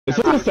Is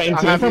this the same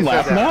team from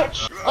last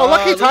match? Oh,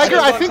 Lucky Tiger,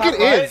 I think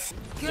it is.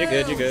 You're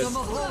good, you're good.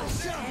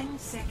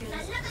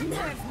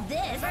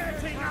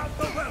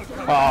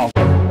 Oh,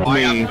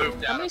 me.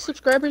 How many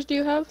subscribers do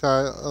you have?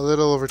 A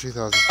little over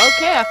 2,000.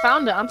 Okay, I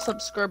found it. I'm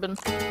subscribing.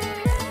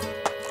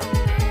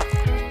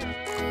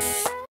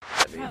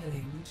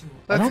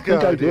 Let's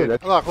go, dude.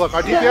 Look, our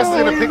DPS is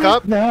gonna pick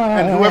up,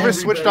 and whoever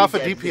switched off a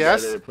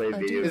DPS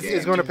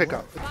is going to pick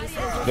up.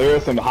 There are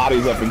some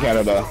hotties up in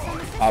Canada.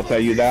 I'll tell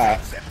you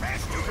that.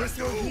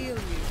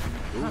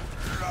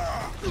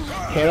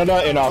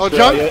 Canada and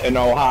Australia and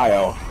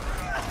Ohio.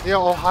 Yeah,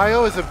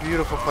 Ohio is a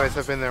beautiful place.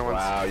 I've been there once.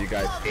 Wow, you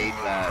guys ate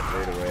that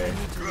right away.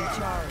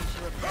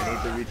 I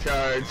need to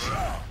recharge.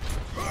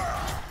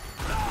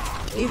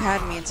 You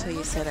had me until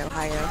you said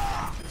Ohio.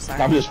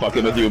 Sorry. I'm just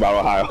fucking with you about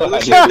Ohio.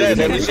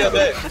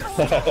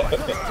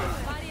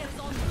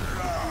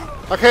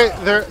 Okay,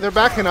 they're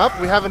backing up.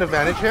 We have an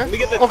advantage here.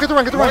 Oh, get the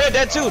run, get the run. Yeah,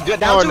 that too. Oh no,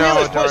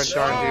 darn, dude.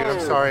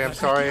 I'm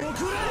sorry.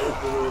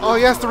 Oh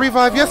yes, the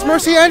revive. Yes,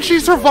 Mercy, and she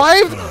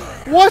survived.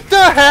 What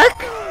the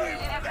heck?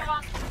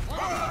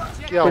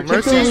 Yo,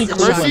 Mercy,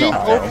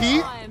 OP.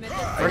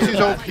 Mercy's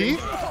OP.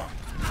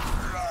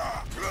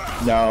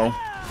 No.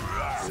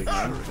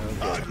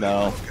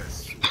 No.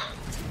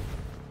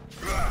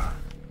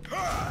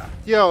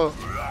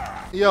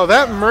 Yo,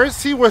 that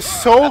Mercy was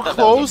so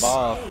close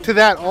to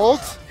that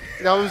ult.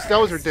 That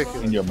was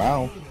ridiculous. In your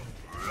mouth.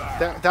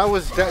 That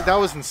was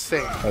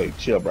insane. Hey,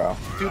 chill, bro.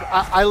 Dude,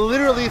 I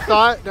literally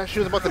thought that she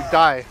was about to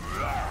die.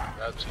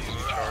 That's easy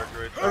charge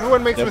right there.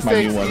 Everyone makes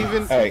mistakes,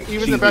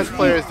 even the best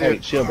players do. Hey,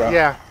 chill, bro.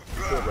 Yeah.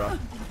 Chill, bro.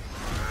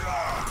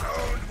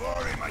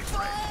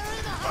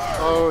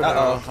 Oh no.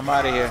 Uh-oh, I'm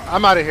out of here.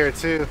 I'm out of here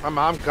too. I'm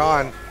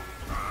gone.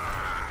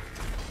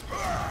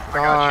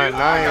 Gone.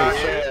 Nice.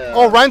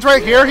 Oh, Ryan's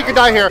right here. He could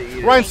die here.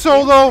 Ryan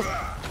solo.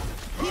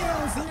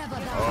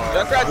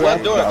 Junkrat's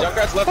left door.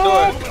 Junkrat's left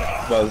door.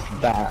 Was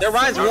that? Their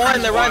Ryan's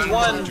one. Their Ryan's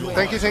one.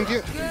 Thank you.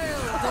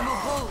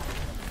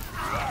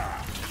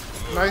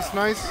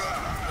 Nice.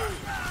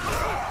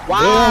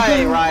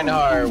 Why,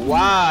 Reinhardt?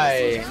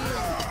 Why?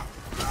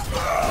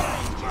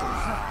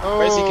 Oh,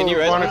 Mercy, can you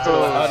res me? Monaco.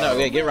 Oh no,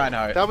 yeah, get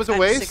Reinhardt. That was a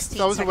waste.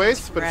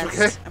 But it's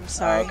okay. I'm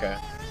sorry. Okay.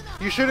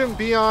 You shouldn't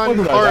be on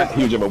Wasn't cart. that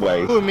huge of a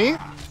waste. Who, me?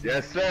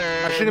 Yes,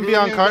 sir. I shouldn't be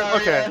on cart.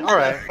 Okay. All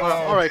right.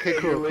 Okay.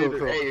 Cool.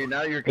 Hey,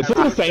 now you're Is this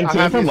the same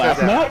team from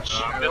last match?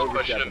 I'm just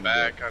pushing him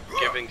back. I'm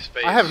giving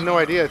space. I have no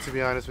idea, to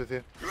be honest with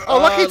you. Oh,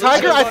 Lucky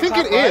Tiger, I think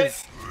it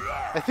is.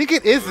 I think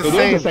it is the It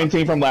same. is the same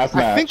team from last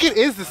match. I think it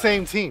is the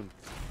same team.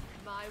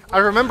 I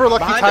remember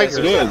Lucky Tiger.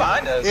 It is.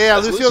 Behind us. Yeah,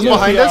 That's Lucio's Lucio.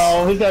 behind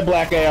us. Who's that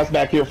black ass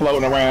back here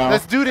floating around?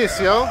 Let's do this,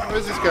 yo.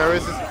 Where's this guy?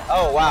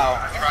 Oh wow.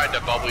 I tried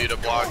to bubble you to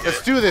block it.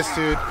 Let's do this,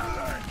 dude.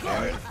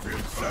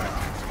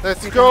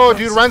 Let's go,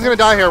 dude. Ryan's gonna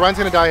die here.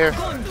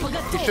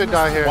 He should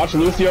die here. Watch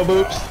Lucio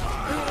boops.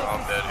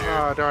 I'm dead here.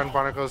 Oh, darn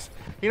Barnacles.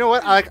 You know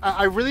what?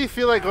 I really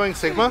feel like going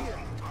Sigma.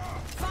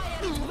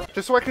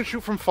 Just so I can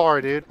shoot from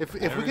far, dude. If we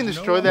can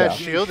destroy that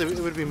shield, it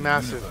would be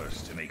massive.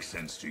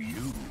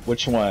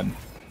 Which one?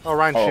 Oh,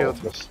 Ryan's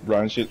shield.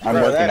 Ryan shield. I'm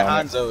Bro, working that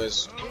on it. Hanzo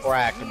is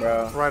cracked,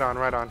 bro. Right on.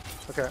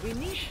 Okay. We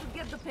need to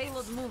get the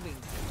payload moving.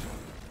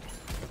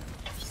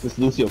 This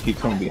Lucio keeps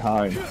coming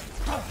behind.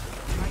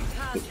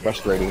 It's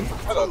frustrating.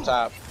 I'll go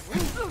top.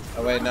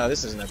 Oh wait, no,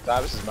 this isn't up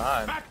top. This is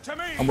behind.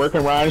 I'm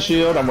working Ryan's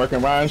shield.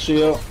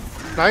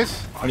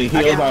 Nice. I need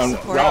heals on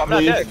route,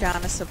 please.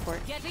 Down to support.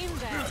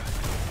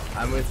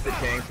 I'm with the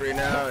tanks right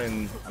now,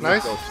 and I'm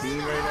Nice. with the team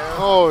right now.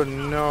 Oh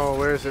no,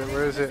 where is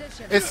it?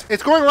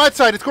 It's going right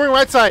side.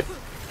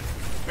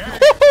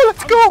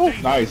 Let's go.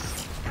 Nice.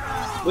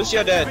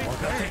 Lucio dead.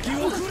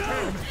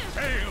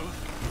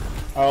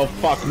 Oh,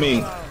 fuck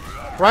me.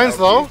 Ryan's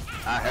low.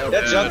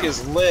 That junk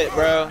is lit,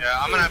 bro. Yeah,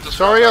 I'm gonna have to.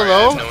 Sorry,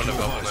 hello? No one to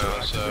bubble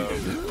now, so.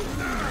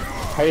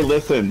 Hey,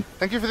 listen.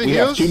 Thank you for the We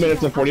have heals. 2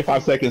 minutes and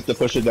 45 seconds to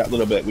push it that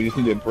little bit. We just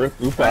need to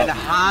roof And up.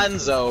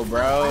 Hanzo,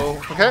 bro.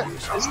 Okay.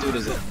 This dude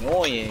is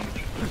annoying.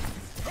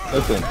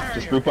 Listen,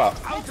 just group up.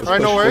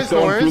 Alright, no worries, Let's go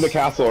no worries. through the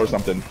castle or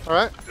something. All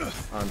right.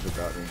 Hanzo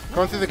got me.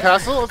 Going through the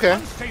castle. Okay.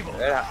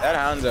 That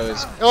Hanzo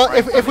is. Well,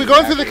 if we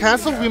go through the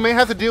castle, we may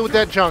have to deal with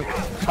that junk.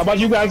 How about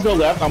you guys go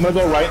left? I'm gonna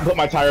go right and put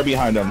my tire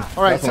behind them.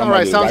 All right.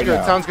 Sounds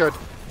good. Sounds good.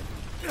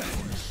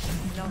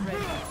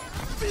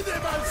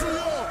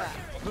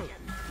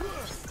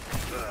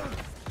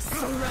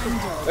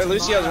 Wait,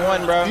 Lucio's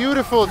one, bro.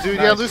 Beautiful, dude.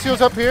 Yeah,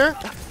 Lucio's up here.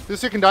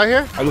 Lucio can die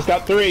here. I just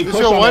got 3. Push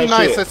Lucio on one. that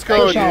Nice. shit. Let's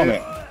go, Push on dude.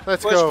 it.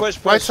 Let's Push, go.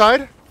 push. Right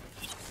side.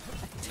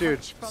 Dude,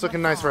 it's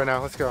looking nice right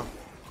now. Let's go.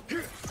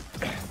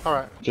 All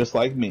right. Just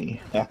like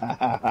me.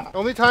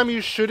 Only time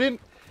you shouldn't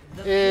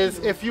is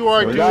if you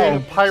are Here we doing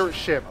go. pirate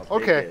ship.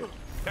 Okay.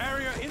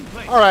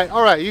 All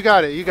right. You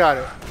got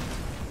it.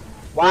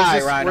 Why,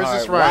 Where's Reinhardt?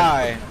 this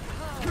Ryan? Why?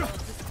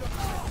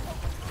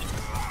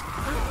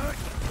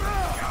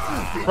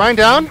 Ryan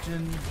down.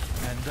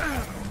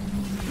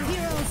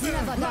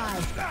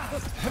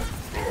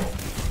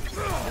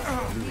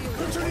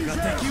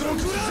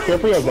 Care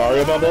for your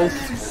Zarya bubbles?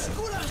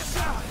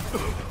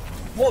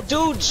 Well,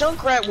 dude,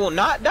 Junkrat will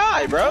not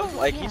die, bro.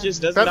 Like, he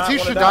just does not want to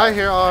Baptiste should die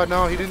here. Oh,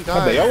 no, he didn't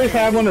die. They always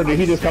have one, or did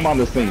he just come on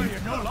the scene?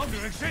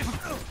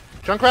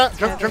 Junkrat,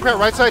 Junkrat,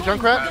 right side,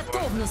 Junkrat.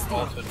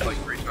 Ulted like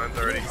 3 times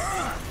already.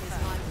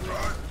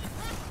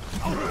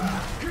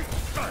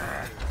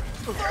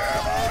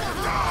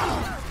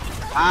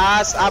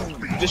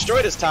 I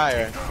destroyed his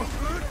tire.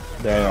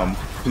 Damn,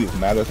 he's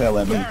mad as hell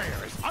at me.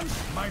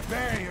 My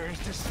barrier is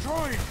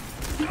destroyed.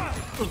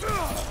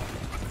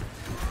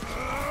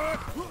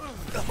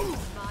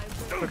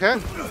 Okay.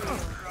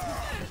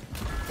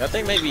 I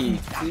think maybe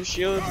 2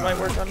 shields might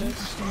work on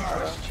this.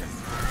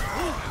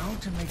 How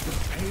to make the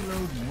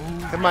payload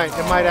move? It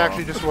might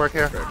actually just work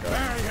here.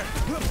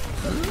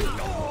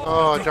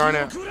 Oh, darn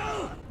it.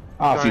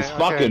 Oh, these Okay.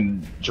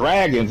 fucking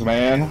dragons,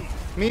 man.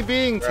 Me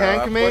being Bro,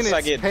 tank of main, course I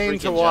it's get pain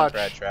to freaking watch.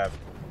 Junkrat trap.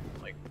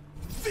 Like,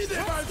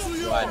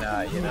 why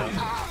not, you know?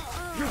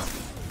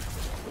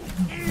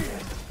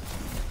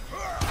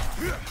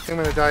 I'm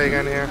gonna die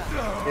again here.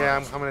 Yeah,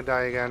 I'm gonna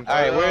die again.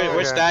 Alright, we're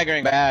Okay.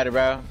 staggering bad,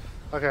 bro.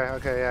 Okay,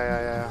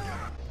 yeah.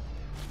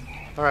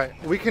 Alright,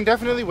 we can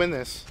definitely win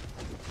this.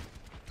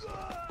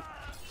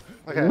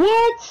 Okay,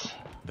 What?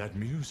 That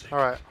music.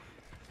 alright.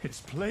 It's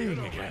playing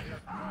again.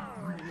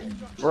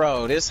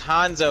 Bro, this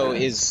Hanzo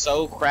is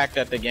so cracked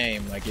at the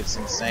game, like it's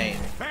insane.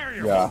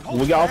 Yeah,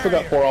 we also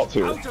got 4 ult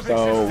too,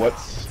 so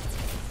let's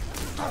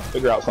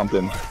figure out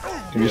something.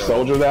 Can you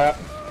soldier that?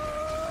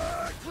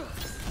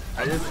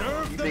 I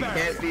just, they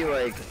can't be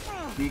like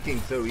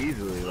peeking so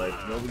easily. Like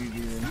nobody's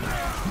even.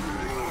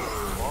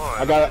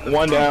 I got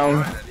one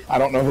down. I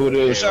don't know who it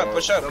is.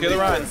 Push up, kill the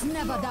Ryan.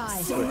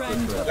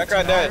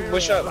 Junkrat dead,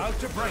 push up.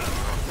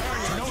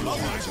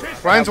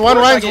 Ryan's one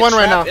right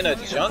now.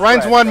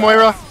 Ryan's one,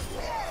 Moira.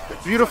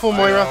 Beautiful,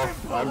 Moira.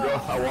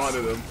 I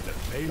wanted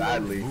him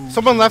badly.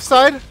 Someone left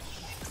side?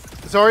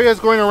 Zarya is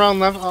going around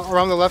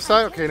the left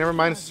side? Okay, never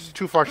mind. It's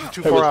too far. She's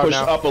too Hey, far let's out push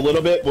now. up a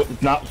little bit,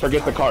 but not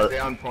forget the cart. Stay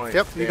on point.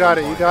 Yep, you Stay got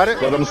on it. You point. got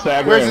it. Let them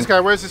stagger Where's in. this guy?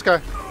 Where's this guy?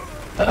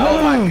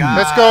 Oh my god.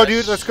 Let's go,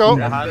 dude. Let's go.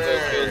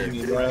 Hanzo killed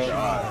me, bro.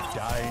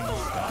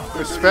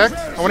 Respect.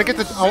 I want to get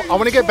the. I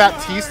want to get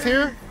Baptiste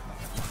here.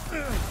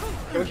 Can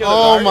we kill the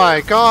Oh guard?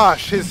 my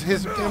gosh,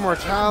 his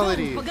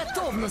immortality.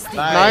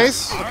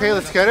 Nice. Okay,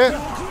 let's get it.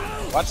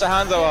 Watch the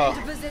Hanzo off.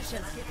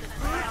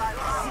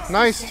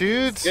 Nice,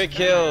 dudes. Good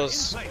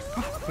kills.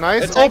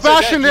 Nice. The Oh, tanks are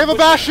Bastion. dead. They have a Keep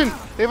Bastion.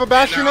 They have a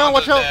Bastion now.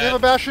 Watch out. dead. They have a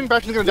Bastion.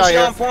 Bastion's gonna die Lucio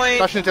here. on point.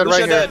 Bastion's dead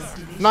Lucio right here.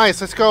 dead.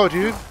 Nice. Let's go,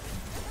 dude.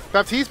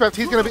 Baptiste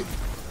gonna be.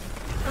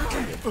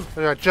 Oh,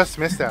 I just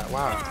missed that.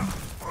 Wow.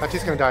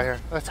 Baptiste's gonna die here.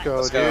 Let's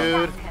go,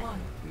 go. dude.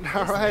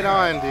 Right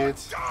on,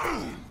 dudes.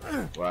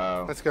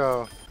 Wow. Let's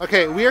go.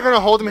 Okay, we are gonna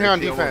hold him here on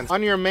defense.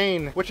 On your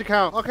main, which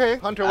account? Okay,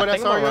 Hunter, what I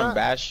think SR I'm you gonna run at?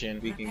 Bastion.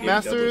 We can get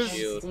Masters double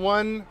shield.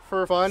 1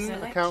 for fun.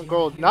 Account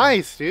gold.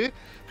 Nice, dude.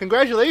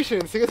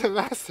 Congratulations to get the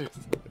Masters.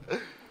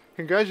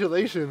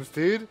 Congratulations,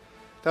 dude.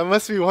 That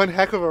must be one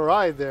heck of a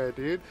ride there,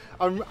 dude.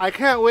 I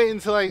can't wait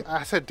until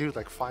I said dude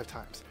like 5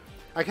 times.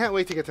 I can't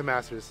wait to get to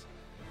Masters.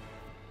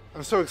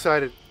 I'm so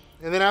excited.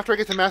 And then after I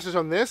get to Masters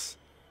on this,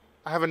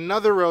 I have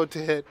another road to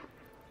hit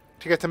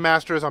to get to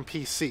Masters on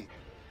PC.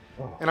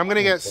 And I'm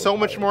gonna get so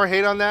much more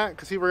hate on that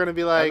because people are gonna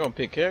be I'm like, gonna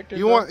pick characters.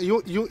 you want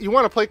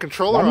to play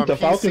controller I on need the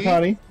Falcons, PC?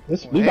 honey. We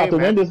Hey, about to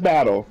man. win this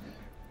battle.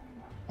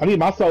 I need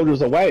my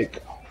soldiers awake.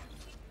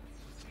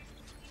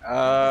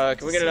 Can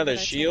we get another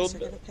shield?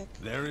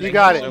 There is You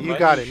got so it. You much.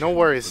 got it. No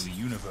worries. for the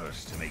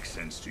universe to make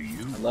sense to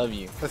you. I love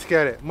you. Let's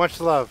get it. Much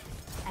love.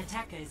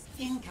 Attackers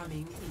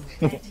incoming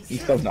in 30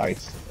 He's so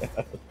nice.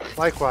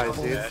 Likewise,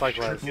 dude.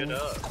 Likewise.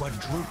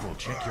 Quadruple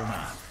check your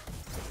math.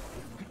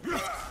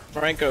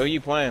 Franco, who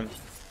you playing?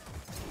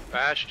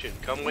 Bastion,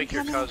 come wake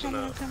your cousin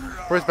up.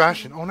 Where's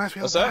Bastion? Oh, nice. We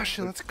have What's up?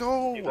 Bastion. Let's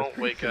go. He won't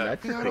wake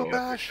up. We got a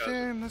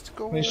Bastion. Let's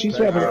go. I mean, she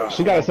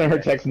gotta send her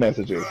text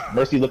messages.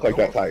 Mercy look like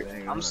that type.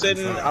 I'm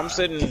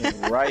sitting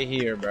right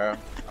here, bro.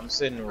 I'm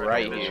sitting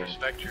right here.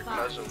 Respect your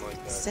cousin like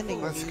that.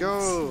 Sending. Let's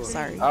go.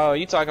 Sorry. Oh,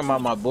 you talking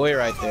about my boy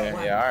right there?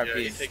 Yeah, Yeah,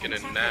 RP. you're taking a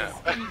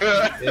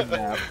nap. Good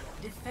nap.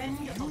 defend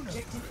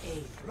objective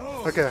A.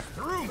 Okay.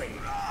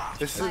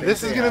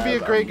 This is gonna be a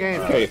great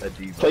game. Okay,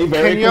 play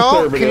very Can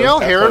y'all conservative.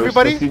 hear at first.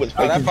 everybody? Let's see what's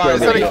Oh, that fake fire's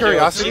Just out of conservative.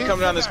 curiosity. She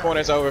coming down this corner,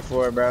 it's over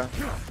for her, bro.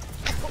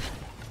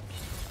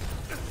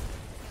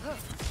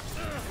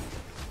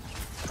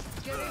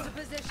 Get into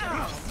position.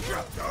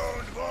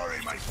 Don't worry,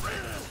 my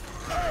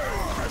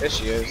friend. There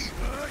she is.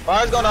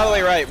 Fire's going all the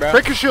way right, bro.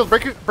 Break your shield.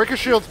 Break your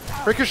shield.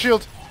 Break your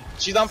shield.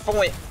 She's on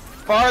point.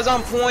 Fire's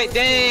on point.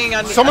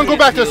 Dang. Someone go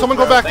back there, someone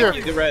go back there.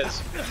 Thank you, good res.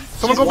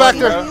 Someone She's go back one,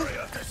 there. bro.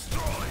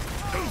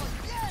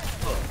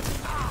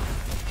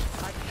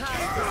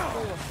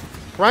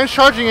 Ryan's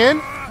charging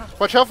in.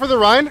 Watch out for the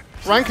Ryan.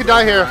 Ryan could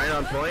die here. Fighting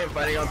on point,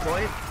 fighting on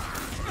point.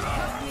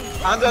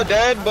 Hanzo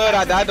dead, but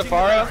I died to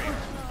Farah.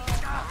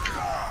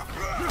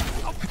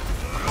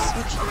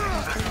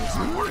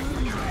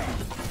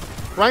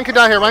 Ryan can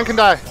die here. Ryan can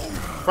die.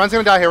 Ryan's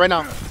gonna die here right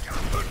now.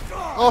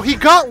 Oh, he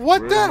got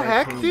what the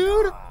heck,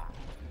 dude?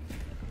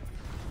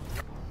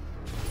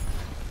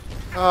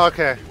 Oh,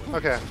 okay.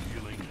 Okay.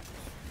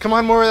 Come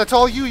on, Moira. That's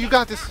all you. You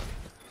got this.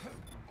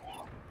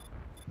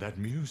 That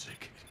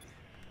music.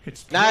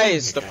 It's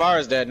Nice. The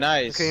Pharah's dead.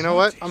 Nice. Okay, you know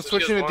what? I'm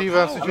switching to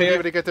Diva. I'm switching to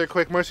Diva to get there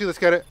quick. Mercy, let's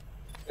get it.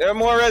 There are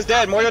more res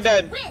dead. More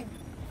dead.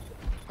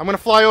 I'm gonna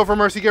fly over,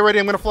 Mercy. Get ready.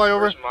 I'm gonna fly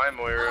over. Where's my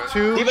Moira?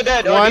 2, Diva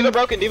dead. 1. Oh, Diva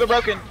broken. Diva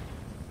broken.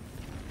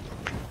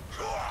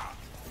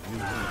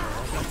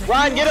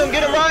 Ryan, get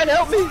him, Ryan,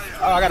 help me! Oh,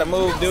 I gotta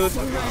move, dude.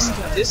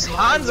 This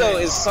Hanzo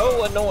is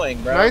so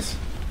annoying, bro. Nice.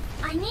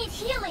 I need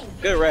healing.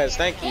 Good res,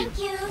 thank you.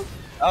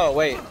 Oh,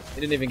 wait,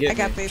 he didn't even get I me.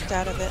 got booped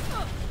out of it.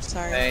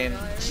 Sorry. Pain.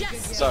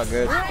 It's all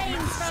good.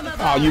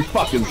 Oh, you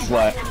fucking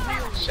slut.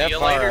 See you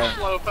later,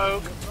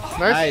 slowpoke.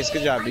 Nice. Nice,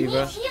 good job,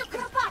 Diva.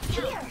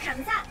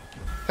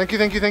 Thank you,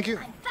 thank you, thank you.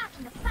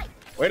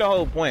 Way to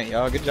hold point,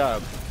 y'all. Good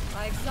job.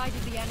 I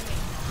excited the enemy.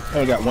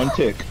 I got 1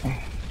 tick.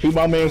 2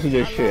 bomb mans and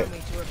just shit. Allow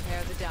me to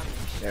repair the damage.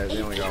 Yeah,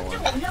 they only got 1.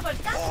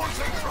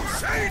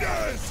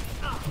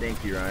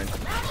 Thank you, Ryan.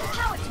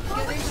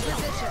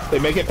 They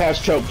make it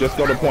past choke, just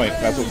go to point.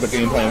 That's what the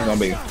game plan is gonna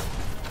be.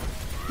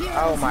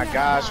 Oh my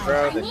gosh,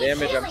 bro. The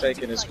damage I'm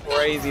taking is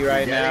crazy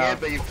right now. It,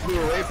 but you flew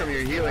away from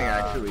your healing,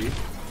 actually.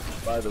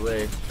 By the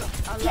way.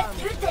 Allow me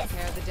to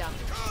repair the damage.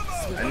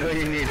 I know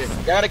you need it.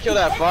 Gotta kill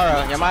that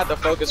Pharah. You might have to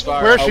focus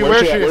Pharah. Where is she? Oh,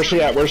 Where is she? Where's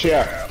she at? Where's she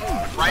at?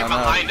 Right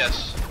behind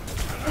us.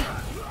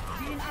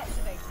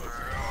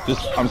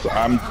 Just,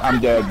 I'm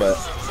dead, but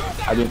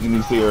I didn't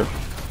even see her.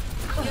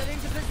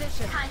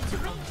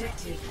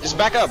 Just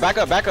back up.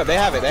 They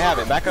have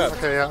it, back up.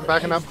 Okay, yeah, I'm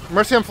backing up.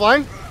 Mercy, I'm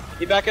flying.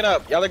 Keep backing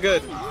up. Y'all are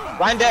good.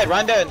 Ryan dead.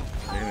 One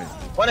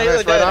Okay, healer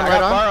right dead. on, I right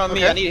got on. Pharah on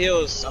me. Okay. I need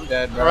heals. I'm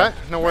dead, bro. Alright,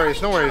 no worries,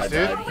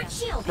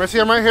 dude. Mercy,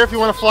 I'm right here if you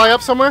want to fly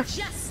up somewhere.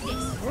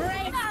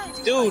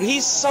 Dude,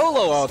 he's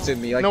solo ulted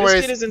me. Like, No this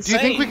worries. kid is Do insane. you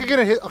think we could get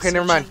a hit? Okay,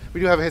 never mind. We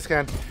do have a hit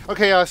scan.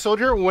 Okay,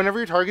 Soldier, whenever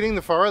you're targeting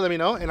the Pharah, let me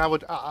know, and I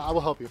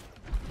will help you.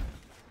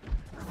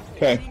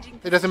 Okay.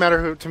 It doesn't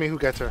matter to me who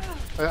gets her,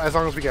 as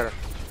long as we get her.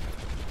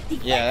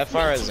 Yeah, that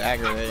Pharah is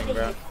aggravating,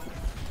 bro.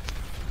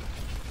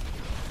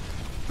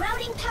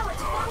 Routing power to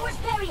forward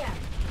barrier.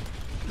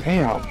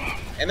 Damn.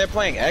 And they're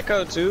playing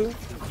Echo, too?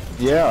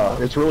 Yeah,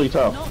 it's really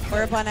tough.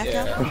 We're up on Echo.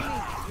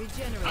 Yeah.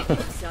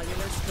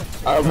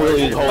 I'm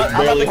really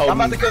barely I'm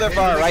about to holding. kill their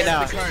Pharah right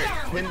now.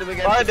 Pinned him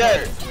against Pharah the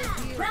dead.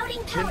 Routing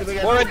Pinned him power.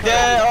 against Pharah the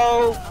dead.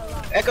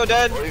 Oh. Echo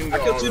dead. I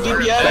killed 2 Stay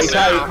DPS.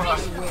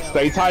 tight.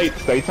 Stay tight.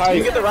 Stay You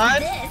tight. get the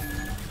Ryan?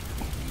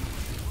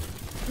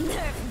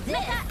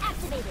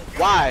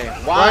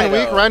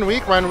 Why? Ryan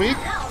weak.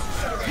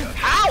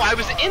 How? I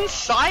was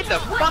inside the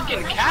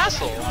fucking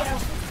castle.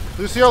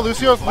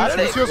 Lucio's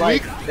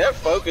Like, weak. they're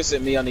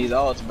focusing me on these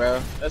ults,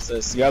 bro. That's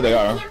a Yeah, they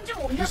are.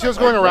 Lucio's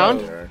going around.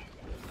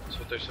 That's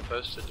what they're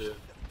supposed to do.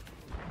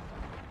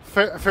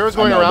 Pharaoh's I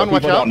going know, around, but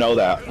watch people out. don't know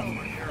that.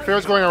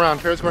 Pharaoh's going around.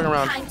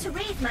 Time to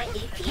raise my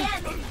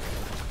APM.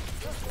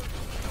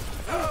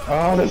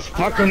 Oh, this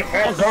fucking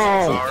echo!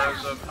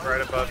 Zara's up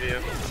right above you.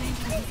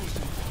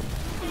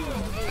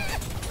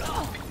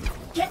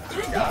 Get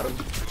through this.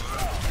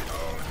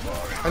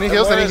 I need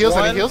heals.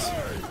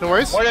 No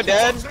worries. Moira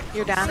dead.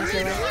 You're down,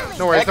 Zero.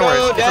 No worries.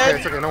 Echo dead.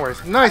 It's okay, no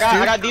worries. Nice, I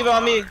dude. got D.Va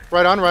on me.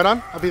 Right on.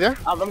 I'll be there.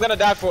 I'm gonna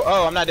die for.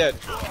 Oh, I'm not dead.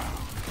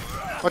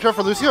 Watch out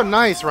for Lucio.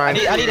 Nice, Ryan.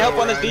 I need help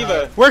on this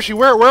D.Va. Where's she?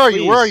 Where are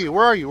you? Please. Where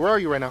are you? Where are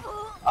you right now?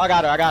 I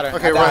got her.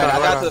 Okay, I right died. on, I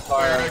right got on. to the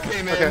fire. I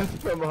came in Okay.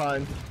 from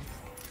behind.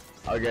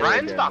 I'll get it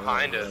Ryan's again.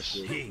 behind us.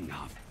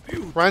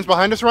 Ryan's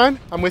behind us, Ryan.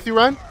 I'm with you,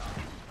 Ryan.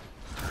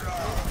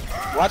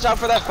 Watch out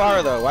for that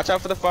fire, though. Watch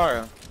out for the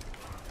fire.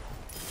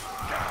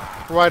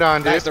 Right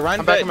on, dude. Guys, the Ryan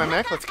I'm back bed. in my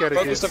mech. Let's get it,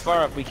 Focus the dude.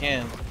 fire if we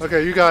can.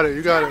 Okay, you got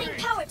it. Routing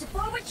power to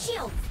forward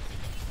shield.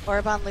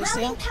 Orb on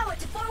Lucio. Routing power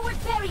to forward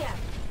barrier.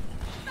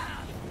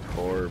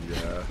 Orb,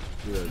 yeah.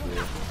 Good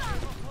idea.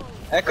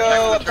 Echo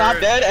up top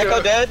dead.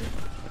 Echo dead.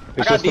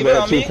 It's got just that D.Va there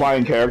are on 2 me.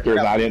 flying characters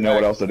and I didn't know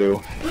what else to do.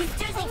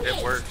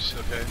 It works,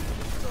 okay.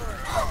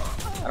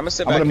 I'm gonna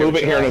sit I'm back gonna move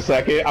it here in a chill.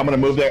 second. I'm gonna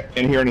move that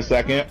in here in a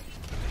second.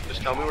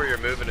 Just tell me where you're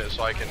moving it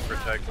so I can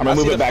protect I'm you. gonna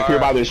move see it the back here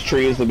fire. by this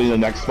tree. This will be the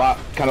next spot,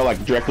 kind of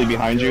like directly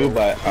behind you,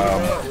 but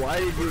Why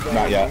did you go?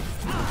 not yet.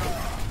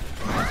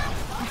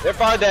 They're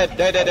far dead.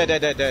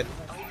 Dead.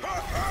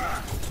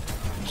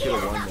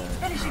 Should've won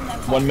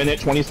that. 1 minute,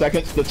 20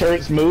 seconds. The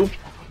turret's moved.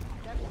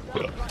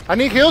 I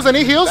need heals.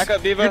 Back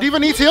up, D.Va. Your D.Va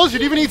needs heals.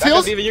 Back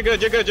up, D.Va. You're good.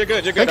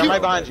 Thank I'm you.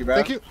 right behind you, bro.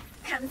 Thank you.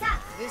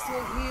 This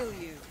will heal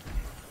you.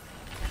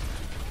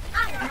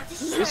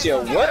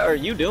 Lucio, what are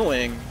you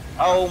doing?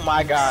 Oh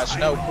my gosh,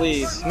 no,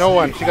 please. No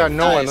one. She got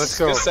no Nice. one. Let's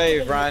go. Good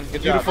save, Ryan.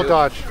 Good Beautiful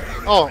job. dodge.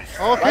 Oh,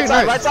 okay,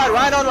 Right nice. side,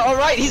 Ryan on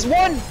right. He's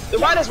won. The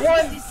Ryan has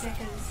won.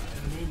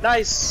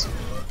 Nice.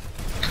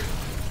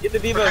 Get the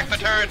D.Va. Protect the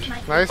turret!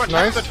 Nice, Protect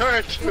nice. the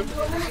turret!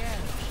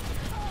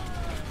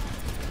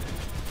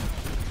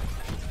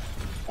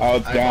 Oh,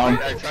 it's down.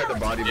 I tried the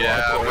body block.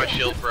 Yeah, for my it.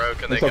 shield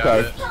broke and they It's got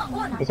okay.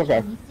 it. It's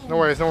okay. No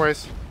worries.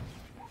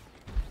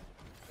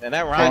 And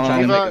that Ryan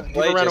trying to D.Va- make a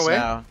play D.Va ran just away?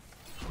 now.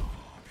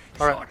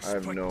 All right. I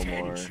have no more. Hey,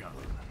 Turret's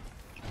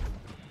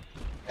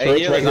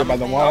healers, right here I'm by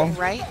the wall.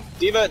 Right?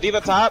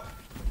 D.Va top.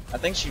 I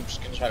think she's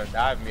gonna try to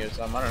dive me or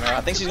something. I don't know.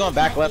 I think she's going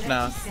back left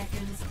now.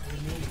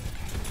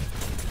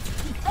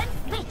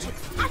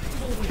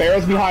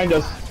 Pharaoh's behind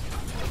us.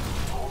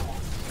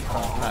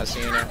 I'm not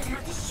seeing her.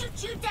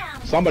 Shoot you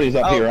down. Somebody's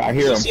up here. I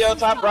hear him. Lucio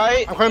top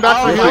right. I'm coming back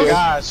oh for my you.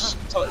 gosh.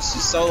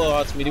 She's solo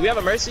ults me. Do we have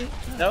a mercy?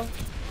 No?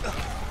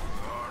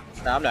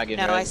 No, I'm not getting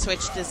No, ready. I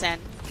switched to Zen.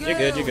 You're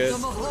good, you're good.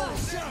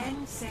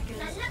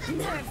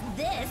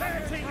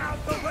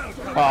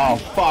 Oh,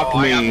 fuck Oh,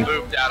 I me. got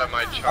moved out of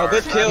my charge. Oh,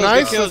 good kills,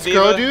 Nice, good kills, let's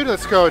go, Diva. dude.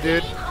 Let's go,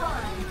 dude.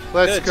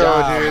 Let's Good go,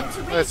 job.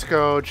 dude. Let's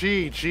go.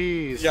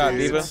 GG's, Good job, dude.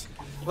 Diva.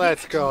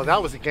 Let's go.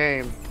 That was a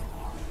game.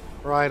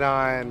 Right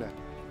on.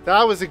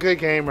 That was a good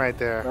game right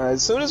there.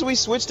 As soon as we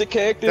switched the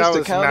characters That to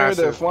was counter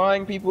the massive.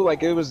 flying people,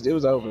 like it was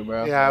over,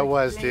 bro. Yeah, it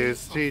was, dude.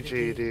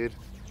 GG, dude.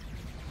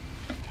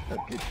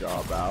 Good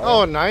job, Al.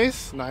 Oh,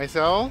 nice. Nice,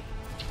 L.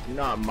 You're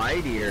not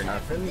mighty or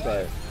nothing,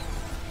 but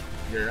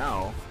you're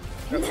Al.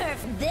 Nerf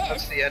That's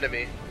this. the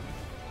enemy.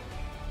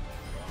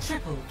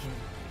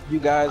 You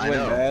guys I win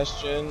know.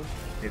 Bastion.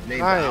 His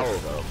name's Nice. Owl,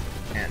 though.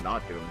 Can't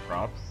not give him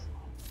props.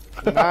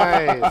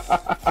 Nice.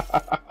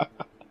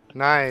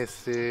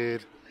 Nice,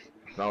 dude.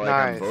 It's not like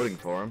Nice. I'm voting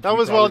for him. That He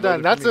was well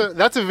probably done. voted for me.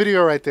 That's a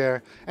video right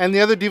there. And the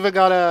other Diva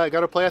got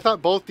a play. I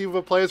thought both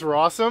Diva plays were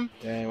awesome,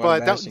 Dang, why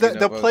but Bastion the get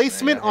no votes, man?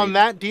 placement I on hate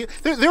that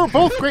Diva, they were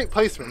both great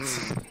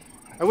placements.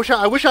 I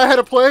wish I had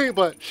a play,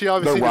 but she But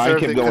obviously Ryan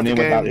deserved it kept because going the in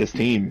without game his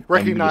team.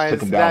 recognized and we just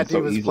took him that down so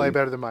Diva's easily. play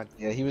better than mine.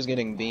 Yeah, he was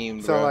getting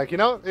beamed, So bro. like, you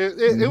know,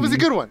 it was a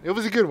good one. It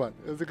was a good one.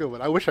 It was a good one.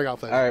 I wish I got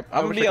played. All right,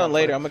 I'm gonna be on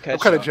later. I'm gonna catch I'm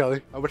kind of y'all.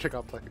 jelly. I wish I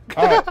got played.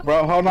 All right,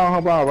 bro. Hold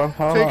on, bro.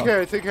 Hold Take on.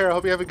 care. Take care. I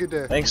hope you have a good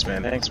day. Thanks,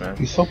 man. Thanks, man.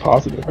 He's so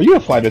positive. Are you a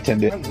flight I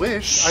attendant?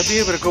 wish I'd be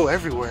able to go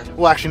everywhere.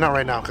 Well, actually, not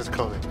right now because of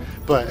COVID.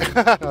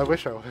 But I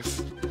wish I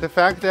was. The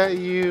fact that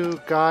you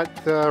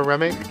got the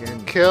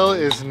Remick kill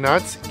is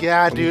nuts.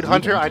 Yeah, dude,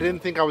 Hunter, I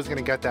didn't think I was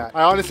gonna get that.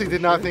 I honestly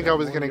did not think I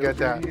was gonna get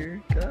that.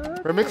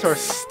 Remicks are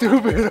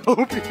stupid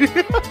OP.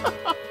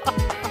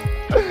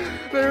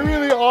 They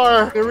really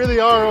are. They really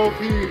are OP.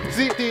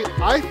 See,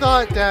 I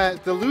thought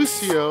that the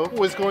Lucio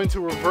was going to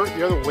revert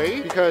the other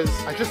way because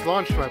I just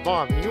launched my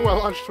bomb. He knew I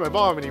launched my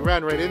bomb and he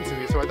ran right into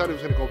me, so I thought he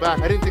was going to go back.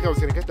 I didn't think I was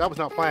going to get that. Was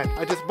not planned.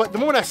 But the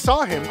moment I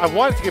saw him, I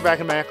wanted to get back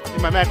in my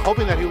mech,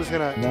 hoping that he was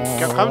going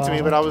to come to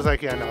me, but I was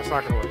like, yeah, no, it's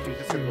not going to work. He's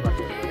just going to go back.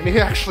 And he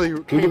actually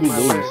Who came did we my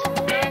lose?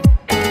 way.